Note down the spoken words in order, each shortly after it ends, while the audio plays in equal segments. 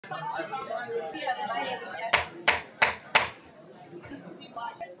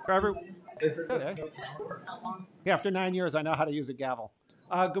Yeah, after 9 years, I know how to use a gavel.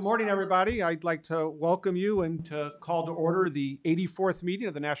 Good morning, everybody. I'd like to welcome you and to call to order the 84th meeting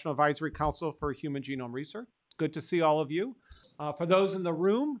of the National Advisory Council for Human Genome Research. It's good to see all of you. For those in the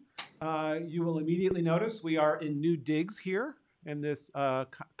room, you will immediately notice we are in new digs here in this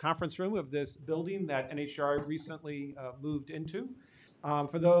conference room of this building that NHGRI recently moved into.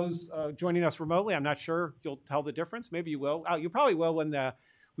 For those joining us remotely, I'm not sure you'll tell the difference. Maybe you will. You probably will when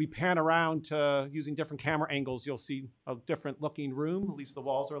we pan around to using different camera angles. You'll see a different looking room. At least the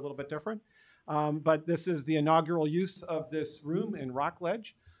walls are a little bit different. But this is the inaugural use of this room in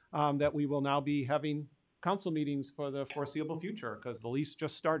Rockledge that we will now be having council meetings for the foreseeable future because the lease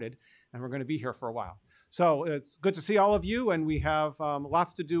just started and we're going to be here for a while. So it's good to see all of you, and we have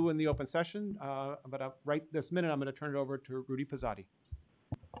lots to do in the open session. But right this minute, I'm going to turn it over to Rudy Pozzatti.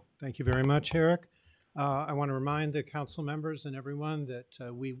 Thank you very much, Eric. I want to remind the council members and everyone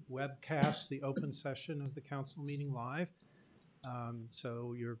that we webcast the open session of the council meeting live.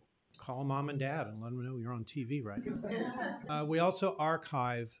 So call mom and dad and let them know you're on TV right now. We also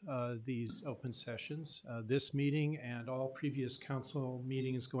archive these open sessions. This meeting and all previous council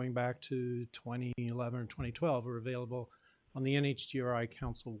meetings going back to 2011 or 2012 are available on the NHGRI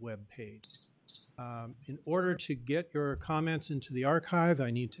council webpage. In order to get your comments into the archive, I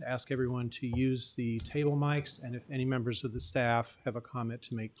need to ask everyone to use the table mics, and if any members of the staff have a comment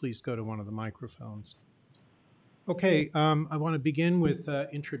to make, please go to one of the microphones. Okay, I want to begin with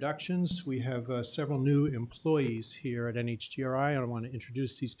introductions. We have several new employees here at NHGRI, and I want to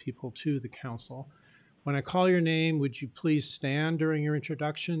introduce these people to the council. When I call your name, would you please stand during your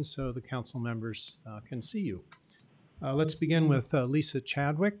introduction so the council members can see you? Let's begin with Lisa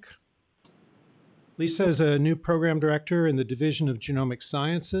Chadwick. Lisa is a new program director in the Division of Genomic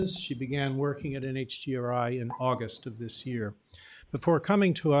Sciences. She began working at NHGRI in August of this year. Before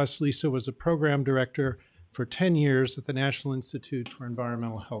coming to us, Lisa was a program director for 10 years at the National Institute for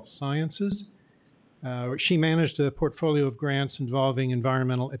Environmental Health Sciences. She managed a portfolio of grants involving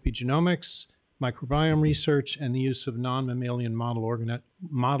environmental epigenomics, microbiome research, and the use of non-mammalian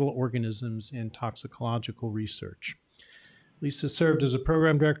model organisms in toxicological research. Lisa served as a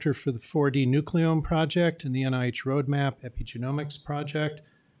program director for the 4D Nucleome Project and the NIH Roadmap Epigenomics Project,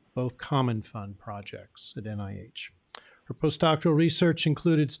 both common fund projects at NIH. Her postdoctoral research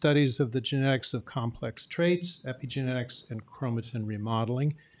included studies of the genetics of complex traits, epigenetics, and chromatin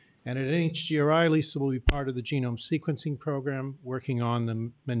remodeling. And at NHGRI, Lisa will be part of the genome sequencing program, working on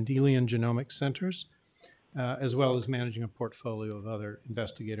the Mendelian Genomic Centers, as well as managing a portfolio of other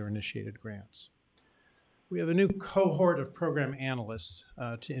investigator-initiated grants. We have a new cohort of program analysts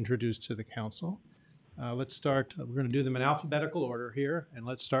to introduce to the council. Let's start, we're going to do them in alphabetical order here, and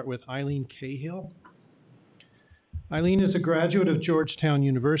let's start with Eileen Cahill. Eileen is a graduate of Georgetown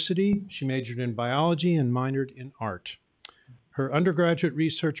University. She majored in biology and minored in art. Her undergraduate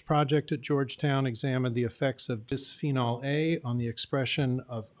research project at Georgetown examined the effects of bisphenol A on the expression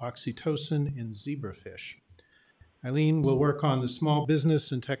of oxytocin in zebrafish. Eileen will work on the small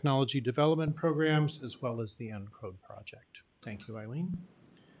business and technology development programs as well as the ENCODE project. Thank you, Eileen.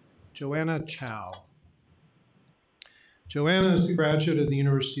 Joanna Chow. Joanna is a graduate of the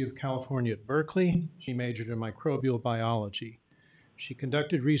University of California at Berkeley. She majored in microbial biology. She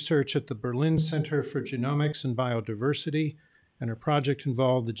conducted research at the Berlin Center for Genomics and Biodiversity, and her project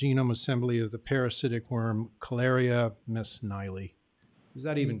involved the genome assembly of the parasitic worm Calaria mesnili. Is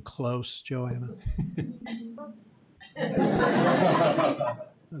that even close, Joanna?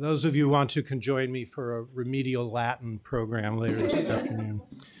 Those of you who want to can join me for a remedial Latin program later this afternoon.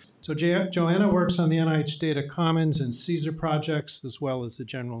 So Joanna works on the NIH Data Commons and CSER projects, as well as the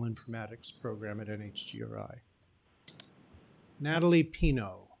General Informatics program at NHGRI. Natalie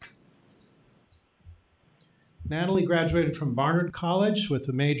Pino. Natalie graduated from Barnard College with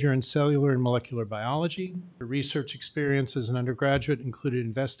a major in cellular and molecular biology. Her research experience as an undergraduate included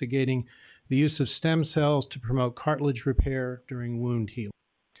investigating the use of stem cells to promote cartilage repair during wound healing.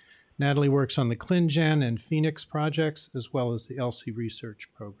 Natalie works on the ClinGen and Phoenix projects, as well as the ELSI research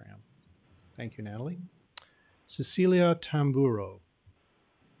program. Thank you, Natalie. Cecilia Tamburo.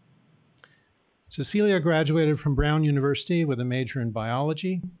 Cecilia graduated from Brown University with a major in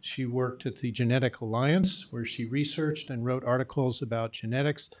biology. She worked at the Genetic Alliance, where she researched and wrote articles about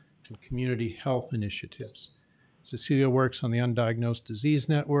genetics and community health initiatives. Cecilia works on the Undiagnosed Disease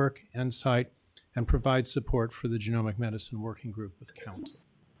Network, EnSite, and provides support for the Genomic Medicine Working Group of Council.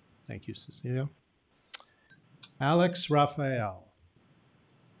 Thank you, Cecilia. Alex Raphael.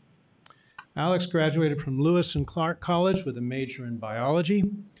 Alex graduated from Lewis and Clark College with a major in biology.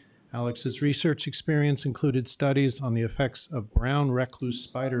 Alex's research experience included studies on the effects of brown recluse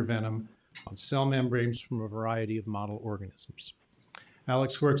spider venom on cell membranes from a variety of model organisms.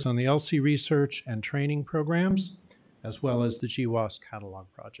 Alex works on the ELSI research and training programs, as well as the GWAS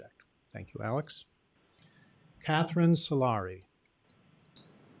catalog project. Thank you, Alex. Catherine Solari.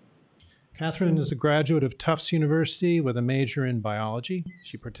 Catherine is a graduate of Tufts University with a major in biology.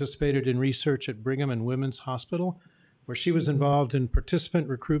 She participated in research at Brigham and Women's Hospital, where she was involved in participant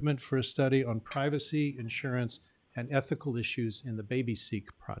recruitment for a study on privacy, insurance, and ethical issues in the BabySeq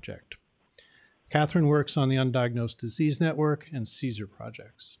project. Catherine works on the Undiagnosed Disease Network and CSER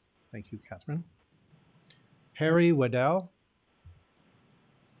projects. Thank you, Catherine. Harry Waddell.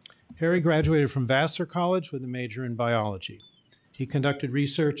 Harry graduated from Vassar College with a major in biology. He conducted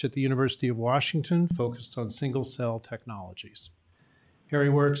research at the University of Washington focused on single-cell technologies. Harry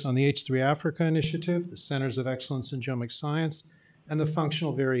works on the H3 Africa Initiative, the Centers of Excellence in Genomic Science, and the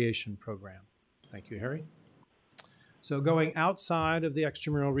Functional Variation Program. Thank you, Harry. So going outside of the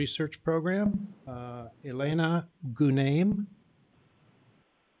extramural research program, Elena Gunaim.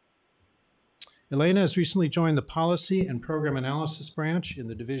 Elena has recently joined the Policy and Program Analysis branch in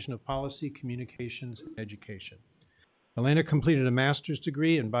the Division of Policy, Communications, and Education. Elena completed a master's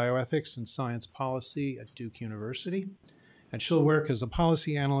degree in bioethics and science policy at Duke University, and she'll work as a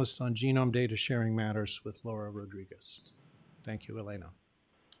policy analyst on genome data sharing matters with Laura Rodriguez. Thank you, Elena.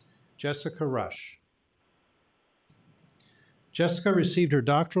 Jessica Rush. Jessica received her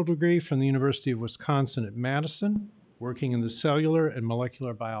doctoral degree from the University of Wisconsin at Madison, working in the cellular and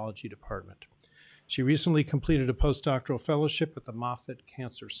molecular biology department. She recently completed a postdoctoral fellowship at the Moffitt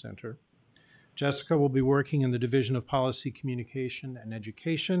Cancer Center. Jessica will be working in the Division of Policy, Communication, and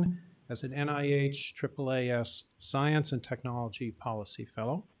Education as an NIH AAAS Science and Technology Policy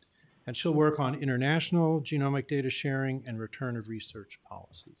Fellow, and she'll work on international genomic data sharing and return of research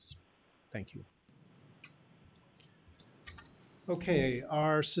policies. Thank you. Okay,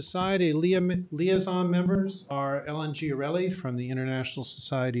 our society liaison members are NHGRI from the International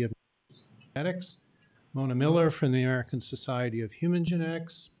Society of Genetics, Mona Miller from the American Society of Human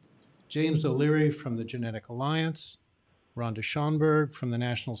Genetics, James O'Leary from the Genetic Alliance, Rhonda Schonberg from the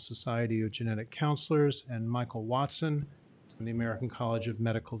National Society of Genetic Counselors, and Michael Watson from the American College of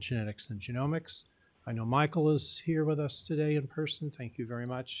Medical Genetics and Genomics. I know Michael is here with us today in person. Thank you very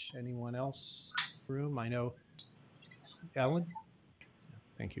much. Anyone else in the room? I know Ellen?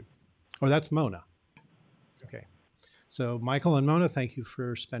 Thank you. Oh, that's Mona. Okay. So Michael and Mona, thank you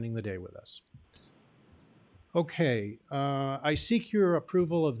for spending the day with us. Okay, I seek your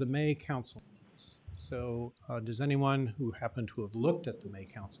approval of the May Council minutes. So does anyone who happened to have looked at the May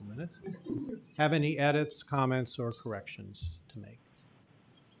Council minutes have any edits, comments, or corrections to make?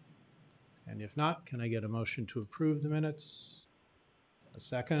 And if not, can I get a motion to approve the minutes? A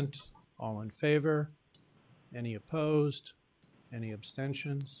second? All in favor? Any opposed? Any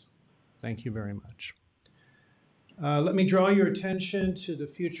abstentions? Thank you very much. Let me draw your attention to the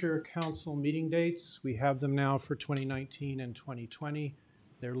future council meeting dates. We have them now for 2019 and 2020.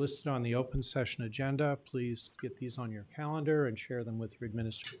 They're listed on the open session agenda. Please get these on your calendar and share them with your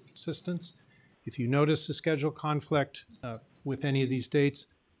administrative assistants. If you notice a schedule conflict with any of these dates,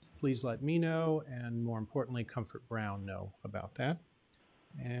 please let me know, and more importantly, Comfort Brown know about that.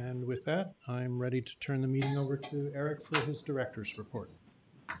 And with that, I'm ready to turn the meeting over to Eric for his director's report.